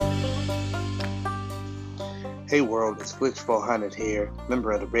Hey world, it's Glitch 400 here,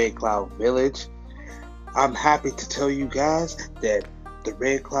 member of the Red Cloud Village. I'm happy to tell you guys that the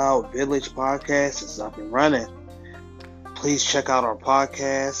Red Cloud Village podcast is up and running. Please check out our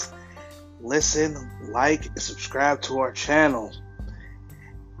podcast, listen, like, and subscribe to our channel.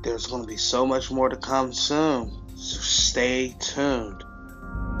 There's going to be so much more to come soon, so stay tuned.